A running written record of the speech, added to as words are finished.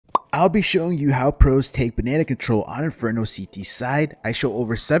I'll be showing you how pros take banana control on Inferno CT side. I show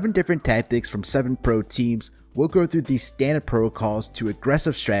over 7 different tactics from 7 pro teams. We'll go through these standard protocols to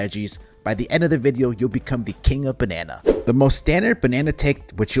aggressive strategies. By the end of the video, you'll become the king of banana. The most standard banana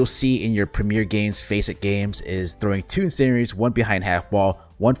take, which you'll see in your premier games, face it games, is throwing 2 incendiaries, one behind half wall,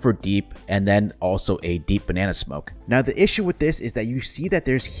 one for deep, and then also a deep banana smoke. Now the issue with this is that you see that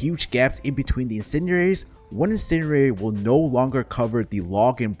there's huge gaps in between the incendiaries. One incendiary will no longer cover the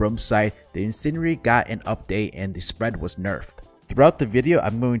log and brum side. The incendiary got an update and the spread was nerfed. Throughout the video,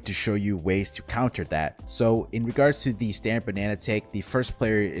 I'm going to show you ways to counter that. So in regards to the standard banana take, the first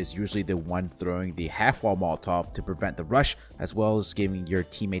player is usually the one throwing the half wall Molotov to prevent the rush, as well as giving your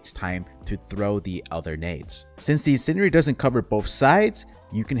teammates time to throw the other nades. Since the incendiary doesn't cover both sides,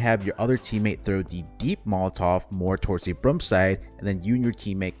 you can have your other teammate throw the deep Molotov more towards the brum side, and then you and your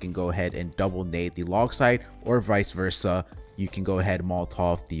teammate can go ahead and double nade the log side, or vice versa. You can go ahead and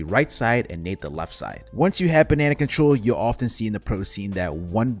Molotov the right side and nade the left side. Once you have banana control, you'll often see in the pro scene that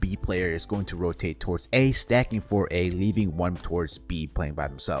one B player is going to rotate towards A, stacking for A, leaving one towards B playing by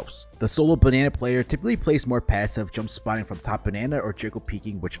themselves. The solo banana player typically plays more passive, jump spotting from top banana or jiggle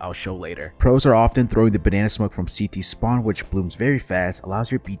peeking, which I'll show later. Pros are often throwing the banana smoke from CT spawn, which blooms very fast,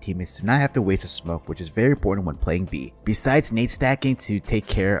 allows your B teammates to not have to waste a smoke, which is very important when playing B. Besides nade stacking to take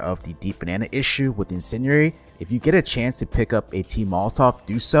care of the deep banana issue with the incendiary, if you get a chance to pick up a team Molotov,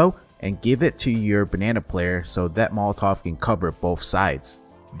 do so and give it to your banana player so that Molotov can cover both sides.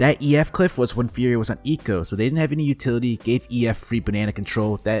 That EF cliff was when FURIA was on eco, so they didn't have any utility, gave EF free banana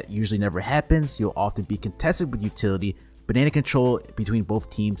control. That usually never happens. You'll often be contested with utility. Banana control between both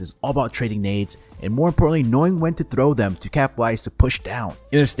teams is all about trading nades, and more importantly, knowing when to throw them to capitalize to push down.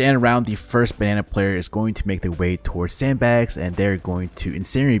 In a stand round, the first banana player is going to make their way towards sandbags, and they're going to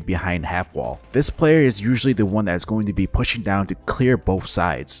incinerate behind half wall. This player is usually the one that's going to be pushing down to clear both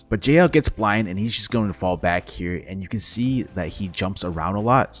sides. But JL gets blind and he's just going to fall back here, and you can see that he jumps around a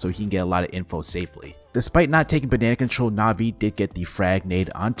lot so he can get a lot of info safely. Despite not taking banana control, NAVI did get the frag nade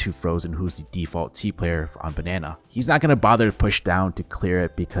onto Frozen, who's the default T player on banana. He's not going to bother to push down to clear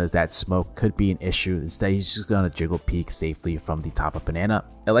it because that smoke could be an issue. Instead, he's just going to jiggle peek safely from the top of banana.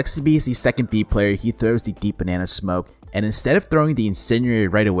 Aggressive is the second B player. He throws the deep banana smoke, and instead of throwing the incendiary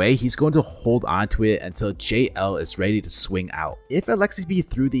right away, he's going to hold onto it until JL is ready to swing out. If Aggressive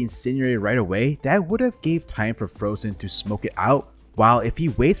threw the incendiary right away, that would have gave time for Frozen to smoke it out. While if he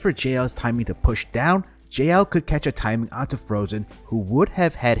waits for JL's timing to push down, JL could catch a timing onto Frozen, who would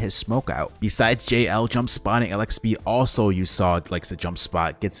have had his smoke out. Besides JL jump spotting, LXB also you saw likes to jump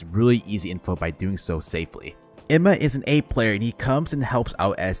spot, gets really easy info by doing so safely. Emma is an A player and he comes and helps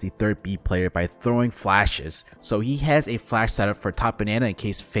out as the third B player by throwing flashes. So he has a flash setup for top banana in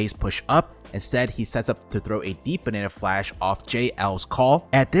case FaZe push up. Instead, he sets up to throw a deep banana flash off JL's call.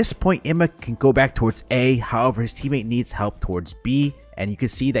 At this point, Emma can go back towards A, however his teammate needs help towards B. And you can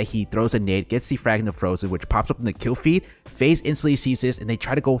see that he throws a nade, gets the frag into Frozen, which pops up in the kill feed. FaZe instantly sees this and they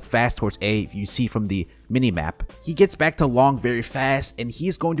try to go fast towards A, if you see from the minimap. He gets back to long very fast and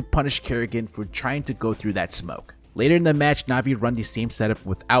he's going to punish Kerrigan for trying to go through that smoke. Later in the match, NAVI run the same setup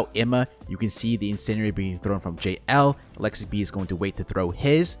without Emma. You can see the incendiary being thrown from JL. Aggressive is going to wait to throw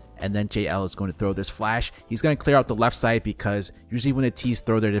his, and then JL is going to throw this flash. He's going to clear out the left side because usually when the T's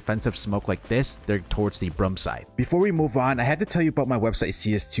throw their defensive smoke like this, they're towards the brum side. Before we move on, I have to tell you about my website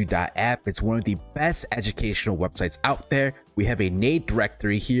CS2.app. It's one of the best educational websites out there. We have a nade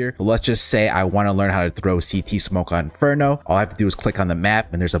directory here. So let's just say I want to learn how to throw CT smoke on Inferno. All I have to do is click on the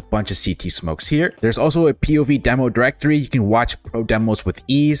map and there's a bunch of CT smokes here. There's also a POV demo directory. You can watch pro demos with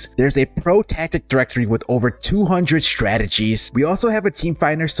ease. There's a pro tactic directory with over 200 strategies. We also have a team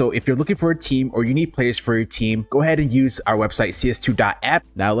finder. So if you're looking for a team or you need players for your team, go ahead and use our website CS2.app.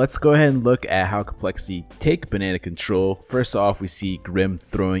 Now let's go ahead and look at how Complexity take banana control. First off, we see Grim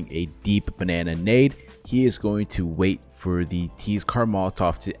throwing a deep banana nade. He is going to wait for the T's car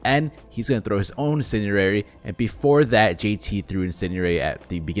Molotov to end. He's going to throw his own incendiary, and before that, JT threw incendiary at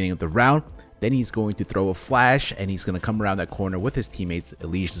the beginning of the round. Then he's going to throw a flash and he's going to come around that corner with his teammates,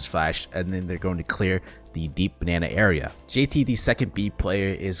 Elise's flash, and then they're going to clear the deep banana area. JT, the second B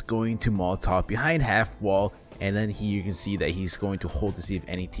player, is going to Molotov behind half wall, and then here you can see that he's going to hold to see if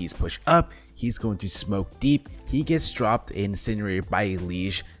any T's push up. He's going to smoke deep. He gets dropped in incendiary by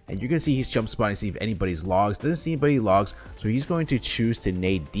Elise, and you're going to see he's jump spotting to see if anybody's logs. Doesn't see anybody logs, so he's going to choose to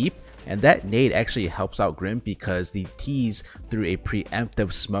nade deep. And that nade actually helps out Grim because the T's threw a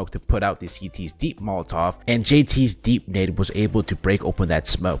preemptive smoke to put out the CT's deep Molotov, and JT's deep nade was able to break open that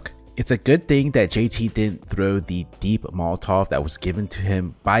smoke. It's a good thing that JT didn't throw the deep Molotov that was given to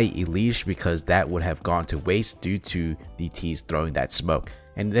him by Elise, because that would have gone to waste due to the T's throwing that smoke.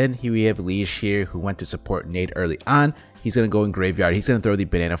 And then here we have Leash here, who went to support Nade early on. He's going to go in graveyard. He's going to throw the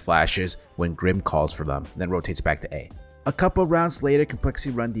banana flashes when Grim calls for them, then rotates back to A. A couple rounds later,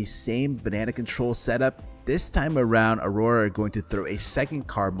 Complexity run the same banana control setup. This time around, Aurora are going to throw a second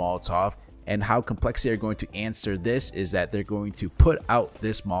car Molotov, and how Complexity are going to answer this is that they're going to put out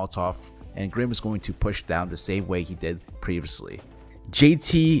this Molotov, and Grim is going to push down the same way he did previously.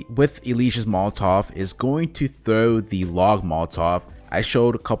 JT with Alicia's Molotov is going to throw the log Molotov. I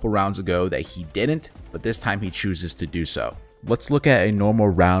showed a couple rounds ago that he didn't, but this time he chooses to do so. Let's look at a normal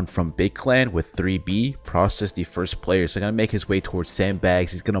round from Big Clan with 3B. Process, the first player, is going to make his way towards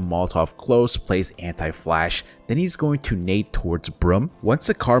sandbags. He's going to Molotov close, plays anti-flash. Then he's going to nade towards Broom. Once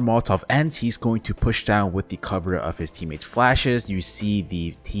the car Molotov ends, he's going to push down with the cover of his teammates' flashes. You see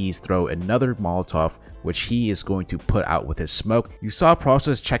the T's throw another Molotov, which he is going to put out with his smoke. You saw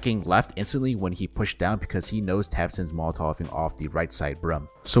Process checking left instantly when he pushed down because he knows Tabson's Molotoving off the right side Broom.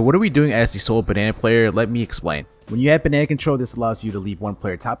 So what are we doing as the solo banana player? Let me explain. When you have banana control, this allows you to leave one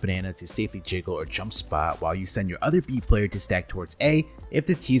player top banana to safely jiggle or jump spot while you send your other B player to stack towards A. If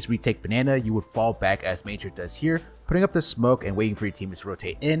the T's retake banana, you would fall back as Major does here, putting up the smoke and waiting for your teammates to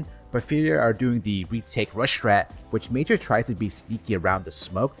rotate in. But FURIA are doing the retake rush strat, which Major tries to be sneaky around the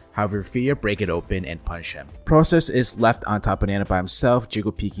smoke. However, FURIA break it open and punish him. Process is left on top banana by himself,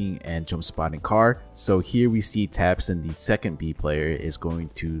 jiggle peeking and jump spotting car. So here we see Tabson, the second B player, is going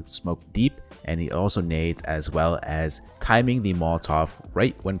to smoke deep, and he also nades as well as timing the Molotov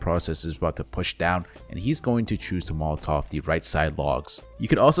right when Process is about to push down, and he's going to choose to Molotov the right side logs. You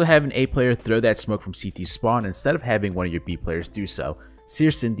could also have an A player throw that smoke from CT spawn instead of having one of your B players do so.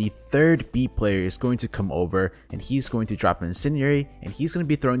 Searson, the third B player, is going to come over and he's going to drop an incendiary, and he's going to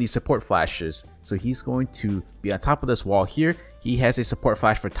be throwing these support flashes. So he's going to be on top of this wall here. He has a support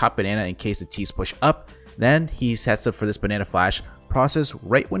flash for top banana in case the T's push up. Then he sets up for this banana flash. Process,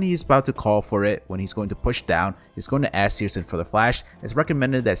 right when he's about to call for it, when he's going to push down, is going to ask Searson for the flash. It's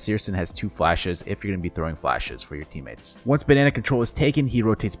recommended that Searson has 2 flashes if you're going to be throwing flashes for your teammates. Once banana control is taken, he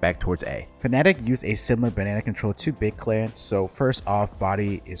rotates back towards A. FNATIC used a similar banana control to Big Clan. So first off,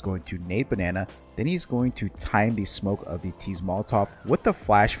 Body is going to nade banana. Then he's going to time the smoke of the T's Molotov with the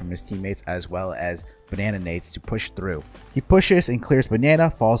flash from his teammates as well as banana nades to push through. He pushes and clears banana,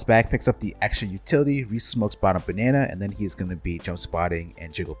 falls back, picks up the extra utility, re-smokes bottom banana, and then he's going to be jump spotting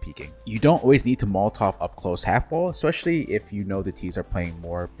and jiggle peeking. You don't always need to Molotov up close half wall, especially if you know the T's are playing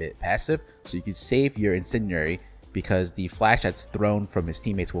more bit passive, so you can save your incendiary because the flash that's thrown from his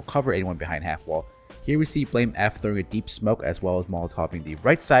teammates will cover anyone behind half wall. Here we see Blame F throwing a deep smoke as well as Molotoving the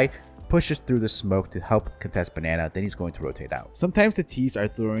right side, pushes through the smoke to help contest banana, then he's going to rotate out. Sometimes the T's are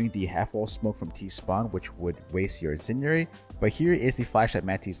throwing the half wall smoke from T spawn, which would waste your incendiary, but here is the flash that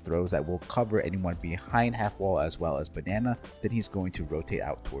Matisse throws that will cover anyone behind half wall as well as banana, then he's going to rotate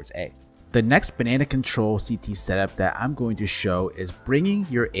out towards A. The next banana control CT setup that I'm going to show is bringing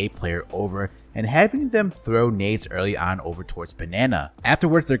your A player over and having them throw nades early on over towards banana.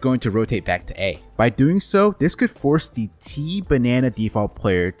 Afterwards, they're going to rotate back to A. By doing so, this could force the T banana default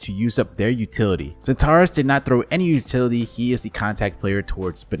player to use up their utility. Centaurus did not throw any utility. He is the contact player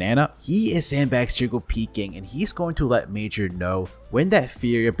towards banana. He is sandbags jiggle peeking, and he's going to let Major know when that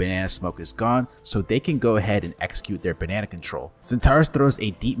FURIA banana smoke is gone so they can go ahead and execute their banana control. Centaurus throws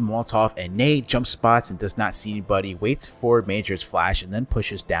a deep Molotov and nade, jump spots and does not see anybody, waits for Major's flash and then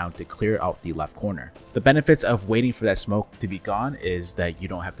pushes down to clear out the left corner. The benefits of waiting for that smoke to be gone is that you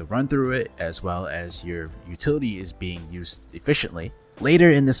don't have to run through it, as well as your utility is being used efficiently.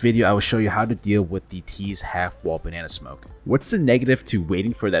 Later in this video, I will show you how to deal with the T's half wall banana smoke. What's the negative to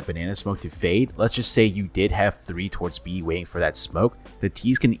waiting for that banana smoke to fade? Let's just say you did have 3 towards B waiting for that smoke. The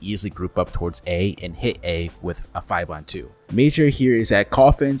T's can easily group up towards A and hit A with a 5-on-2. Major here is at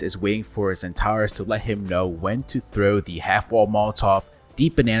Coffins, is waiting for Centaurus to let him know when to throw the half wall Molotov,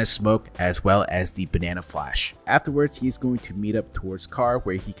 deep banana smoke, as well as the banana flash. Afterwards, he's going to meet up towards car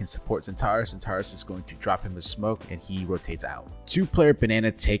where he can support Centaurus. Centaurus is going to drop him the smoke and he rotates out. 2-player banana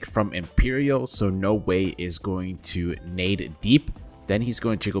take from Imperial, so no way is going to nade deep. Then he's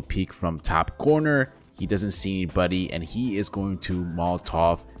going to jiggle peek from top corner. He doesn't see anybody and he is going to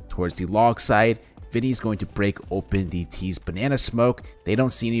Molotov towards the log side. Vinny's going to break open the T's banana smoke. They don't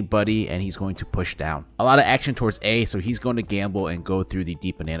see anybody and he's going to push down. A lot of action towards A, so he's going to gamble and go through the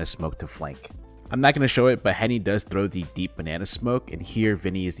deep banana smoke to flank. I'm not going to show it, but Henny does throw the deep banana smoke, and here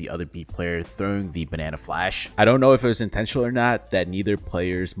Vinny is the other B player throwing the banana flash. I don't know if it was intentional or not that neither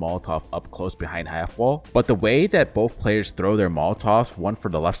player's Molotov up close behind half wall, but the way that both players throw their Molotovs, one for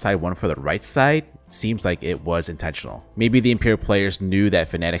the left side, one for the right side, seems like it was intentional. Maybe the Imperial players knew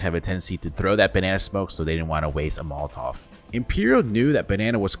that FNATIC have a tendency to throw that banana smoke, so they didn't want to waste a Molotov. Imperial knew that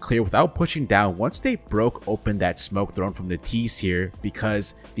banana was clear without pushing down once they broke open that smoke thrown from the T's here,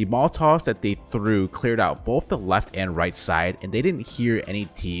 because the Molotovs that they threw cleared out both the left and right side, and they didn't hear any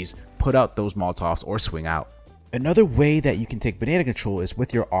T's put out those Molotovs or swing out. Another way that you can take banana control is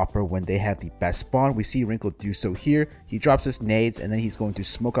with your AWPer when they have the best spawn. We see Wrinkle do so here. He drops his nades and then he's going to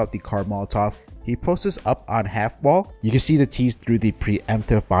smoke out the car Molotov. He posts up on half wall. You can see the T's through the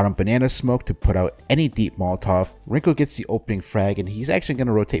preemptive bottom banana smoke to put out any deep Molotov. Wrinkle gets the opening frag and he's actually going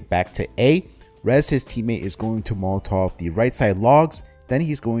to rotate back to A. Rez, his teammate, is going to Molotov the right side logs. Then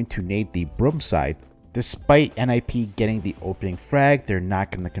he's going to nade the broom side. Despite NIP getting the opening frag, they're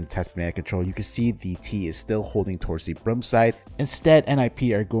not going to contest banana control. You can see the T is still holding towards the broom side. Instead,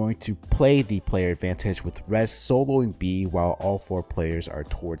 NIP are going to play the player advantage with Rez soloing B while all 4 players are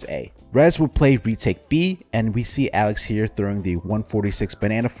towards A. Rez will play retake B, and we see Alex here throwing the 146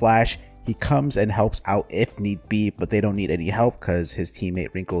 banana flash. He comes and helps out if need be, but they don't need any help because his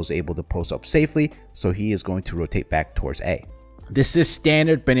teammate Wrinkle is able to post up safely, so he is going to rotate back towards A. This is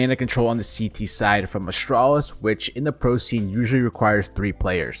standard banana control on the CT side from Astralis, which in the pro scene usually requires 3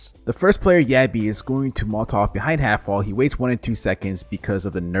 players. The first player, Yabi, is going to Molotov behind half wall. He waits 1 and 2 seconds because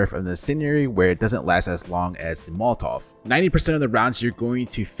of the nerf of the incendiary, where it doesn't last as long as the Molotov. 90% of the rounds you're going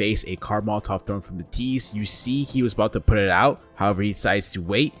to face a car Molotov thrown from the T's. You see he was about to put it out, however he decides to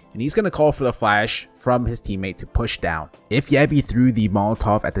wait, and he's going to call for the flash from his teammate to push down. If Yabi threw the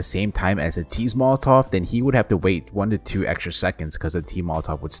Molotov at the same time as the T's Molotov, then he would have to wait 1 to 2 extra seconds because the T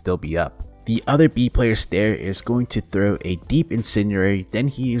Molotov would still be up. The other B player Stair is going to throw a deep incendiary, then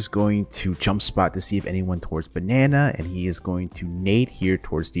he is going to jump spot to see if anyone towards banana, and he is going to nade here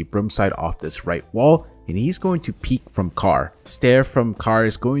towards the broom side off this right wall, and he's going to peek from car. Stair from car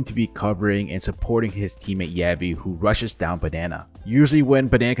is going to be covering and supporting his teammate Yabi, who rushes down banana. Usually when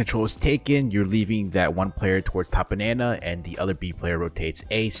banana control is taken, you're leaving that one player towards top banana and the other B player rotates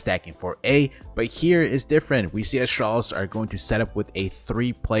A, stacking for A, but here is different. We see Astralis are going to set up with a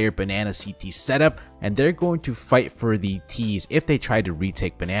 3-player banana CT setup, and they're going to fight for the T's if they try to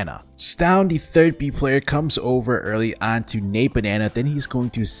retake banana. Stound, the third B player, comes over early on to nade banana, then he's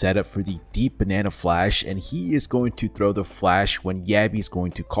going to set up for the deep banana flash, and he is going to throw the flash when Yabi's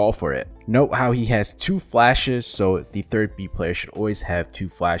going to call for it. Note how he has 2 flashes, so the third B player should always have 2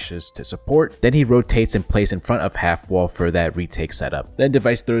 flashes to support. Then he rotates and plays in front of half wall for that retake setup. Then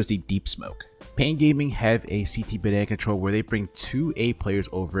Device throws the deep smoke. Pain Gaming have a CT banana control where they bring 2 A players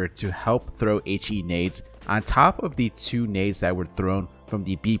over to help throw HE nades on top of the 2 nades that were thrown from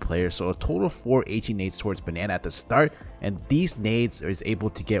the B player, so a total of 4 HE nades towards banana at the start, and these nades is able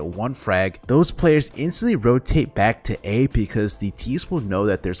to get 1 frag. Those players instantly rotate back to A because the T's will know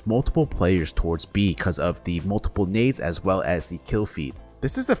that there's multiple players towards B because of the multiple nades as well as the kill feed.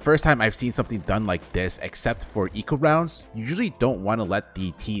 This is the first time I've seen something done like this, except for eco rounds. You usually don't want to let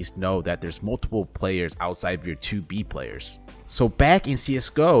the T's know that there's multiple players outside of your 2 B players. So back in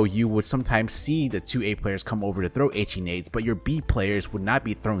CSGO, you would sometimes see the 2 A players come over to throw HE nades, but your B players would not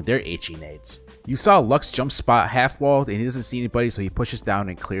be throwing their HE nades. You saw Lux jump spot half wall, and he doesn't see anybody, so he pushes down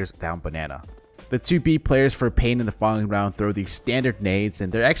and clears down banana. The 2 B players for Pain in the following round throw the standard nades,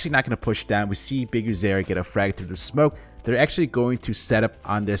 and they're actually not going to push down. We see Big Uzera get a frag through the smoke. They're actually going to set up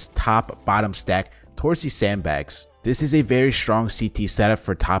on this top bottom stack towards the sandbags. This is a very strong CT setup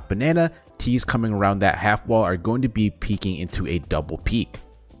for top banana. T's coming around that half wall are going to be peeking into a double peek.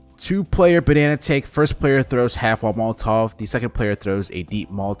 2-player banana take. First player throws half wall Molotov. The second player throws a deep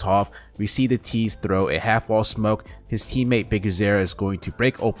Molotov. We see the T's throw a half wall smoke. His teammate Big Uzera is going to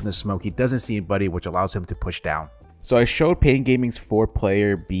break open the smoke. He doesn't see anybody, which allows him to push down. So I showed Pain Gaming's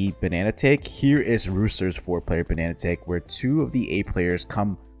 4-player B banana take. Here is Rooster's 4-player banana take, where 2 of the A players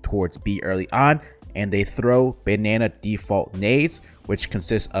come towards B early on, and they throw banana default nades, which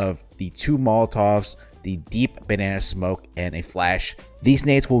consists of the 2 Molotovs, the deep banana smoke, and a flash. These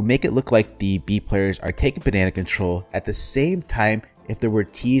nades will make it look like the B players are taking banana control. At the same time, if there were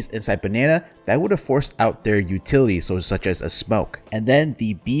T's inside banana, that would have forced out their utilities, so such as a smoke. And then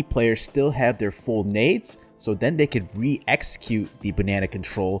the B players still have their full nades, so then they could re-execute the banana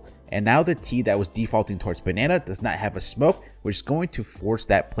control, and now the T that was defaulting towards banana does not have a smoke, which is going to force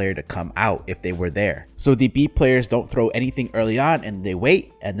that player to come out if they were there. So the B players don't throw anything early on and they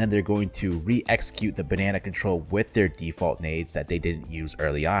wait, and then they're going to re-execute the banana control with their default nades that they didn't use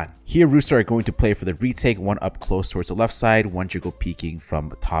early on. Here Rooster are going to play for the retake, one up close towards the left side, one jiggle peeking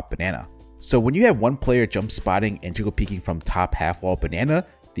from top banana. So when you have one player jump spotting and jiggle peeking from top half wall banana,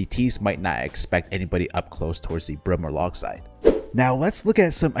 the T's might not expect anybody up close towards the brim or log side. Now let's look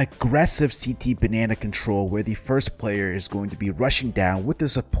at some aggressive CT banana control where the first player is going to be rushing down with the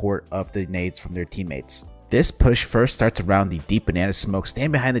support of the nades from their teammates. This push first starts around the deep banana smoke,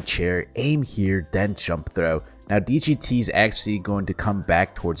 stand behind the chair, aim here, then jump throw. Now DGT is actually going to come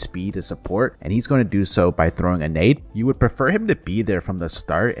back towards speed to support, and he's going to do so by throwing a nade. You would prefer him to be there from the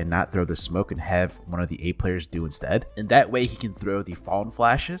start and not throw the smoke and have one of the A players do instead. And that way he can throw the fallen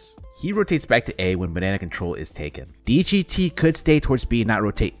flashes. He rotates back to A when banana control is taken. DGT could stay towards B and not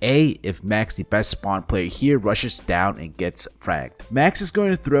rotate A if Max, the best spawn player here, rushes down and gets fragged. Max is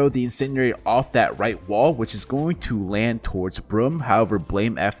going to throw the incendiary off that right wall, which is going to land towards Broom. However,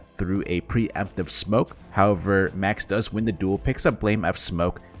 Blame F through a preemptive smoke. However, Max does win the duel, picks up Blame F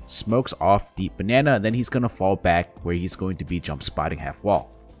smoke, smokes off deep banana, and then he's going to fall back where he's going to be jump spotting half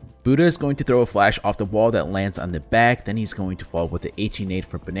wall. Buddha is going to throw a flash off the wall that lands on the back, then he's going to fall with the HE nade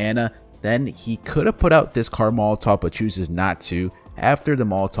for banana. Then he could have put out this car Molotov but chooses not to. After the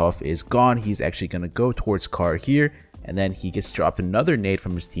Molotov is gone, he's actually going to go towards car here, and then he gets dropped another nade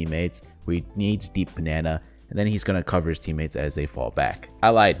from his teammates where he nades deep banana, and then he's going to cover his teammates as they fall back. I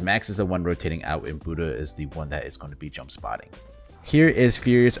lied, Max is the one rotating out and Buddha is the one that is going to be jump spotting. Here is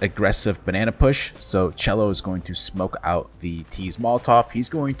FURIA's aggressive banana push. So Cello is going to smoke out the T's Molotov. He's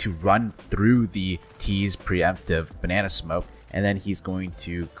going to run through the T's preemptive banana smoke, and then he's going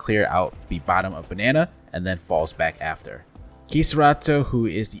to clear out the bottom of banana and then falls back after. Kisarato, who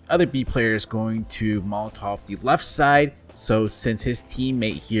is the other B player, is going to Molotov the left side. So since his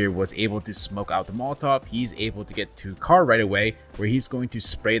teammate here was able to smoke out the Molotov, he's able to get to car right away where he's going to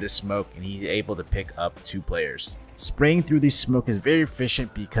spray the smoke, and he's able to pick up 2 players. Spraying through the smoke is very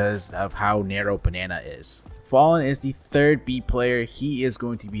efficient because of how narrow banana is. Fallen is the third B player. He is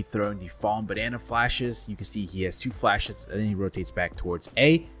going to be throwing the Fallen banana flashes. You can see he has 2 flashes and then he rotates back towards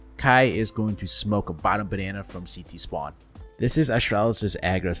A. Kai is going to smoke a bottom banana from CT spawn. This is Astralis'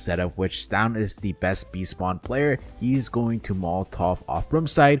 aggro setup, which Stown is the best B spawn player. He's going to Molotov off room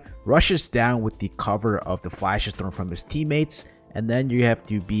side, rushes down with the cover of the flashes thrown from his teammates, and then you have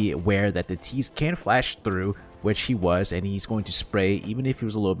to be aware that the T's can flash through, which he was, and he's going to spray even if he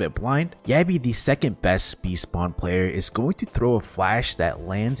was a little bit blind. Yabi, the second best B spawn player, is going to throw a flash that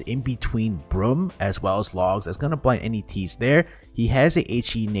lands in between Broom as well as Logs. That's going to blind any T's there. He has a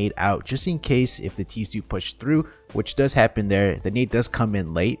HE nade out just in case if the T's do push through, which does happen there. The nade does come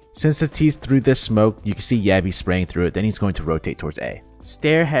in late. Since the T's through this smoke, you can see Yabi spraying through it, then he's going to rotate towards A.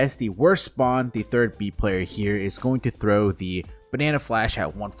 Stare has the worst spawn. The third B player here is going to throw the banana flash at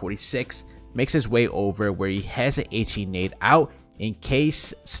 146, makes his way over where he has an HE nade out. In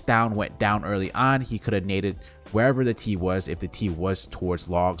case Stown went down early on, he could have naded wherever the T was if the T was towards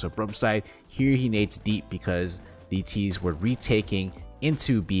Logs or Broom side. Here he nades deep because the T's were retaking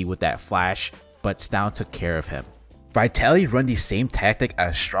into B with that flash, but Stown took care of him. Vitality run the same tactic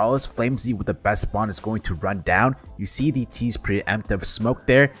as Astralis. Flamesy with the best spawn is going to run down. You see the T's preemptive smoke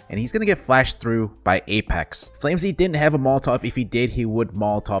there, and he's going to get flashed through by Apex. Flamesy didn't have a Molotov. If he did, he would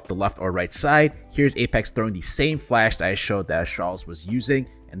Molotov the left or right side. Here's Apex throwing the same flash that I showed that Astralis was using,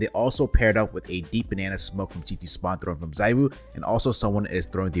 and they also paired up with a deep banana smoke from CT spawn thrown from Zaibu, and also someone is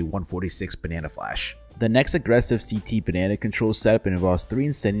throwing the 146 banana flash. The next aggressive CT banana control setup involves 3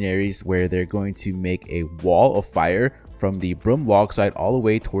 incendiaries where they're going to make a wall of fire from the Broom log side all the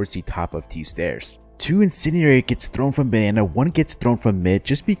way towards the top of T stairs. 2 incendiary gets thrown from banana, 1 gets thrown from mid.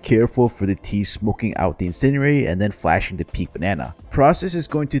 Just be careful for the T smoking out the incendiary and then flashing the peak banana. Process is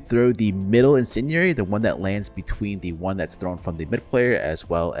going to throw the middle incendiary, the one that lands between the one that's thrown from the mid player as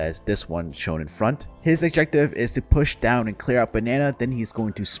well as this one shown in front. His objective is to push down and clear out banana, then he's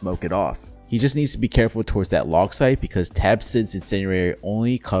going to smoke it off. He just needs to be careful towards that log side because Tabsid's incendiary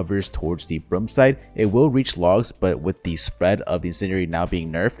only covers towards the Broom side. It will reach logs, but with the spread of the incendiary now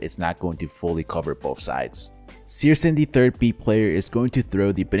being nerfed, it's not going to fully cover both sides. Searson, the third B player, is going to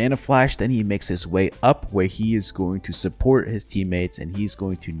throw the banana flash, then he makes his way up where he is going to support his teammates, and he's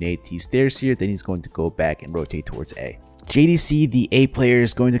going to nade T stairs here, then he's going to go back and rotate towards A. JDC, the A player,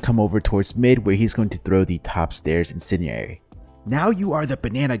 is going to come over towards mid where he's going to throw the top stairs incendiary. Now you are the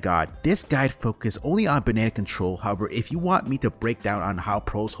banana god. This guide focuses only on banana control. However, if you want me to break down on how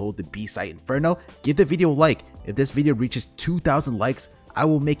pros hold the B site Inferno, give the video a like. If this video reaches 2,000 likes, I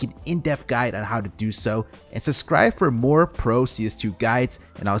will make an in-depth guide on how to do so. And subscribe for more pro CS2 guides,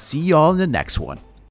 and I'll see y'all in the next one.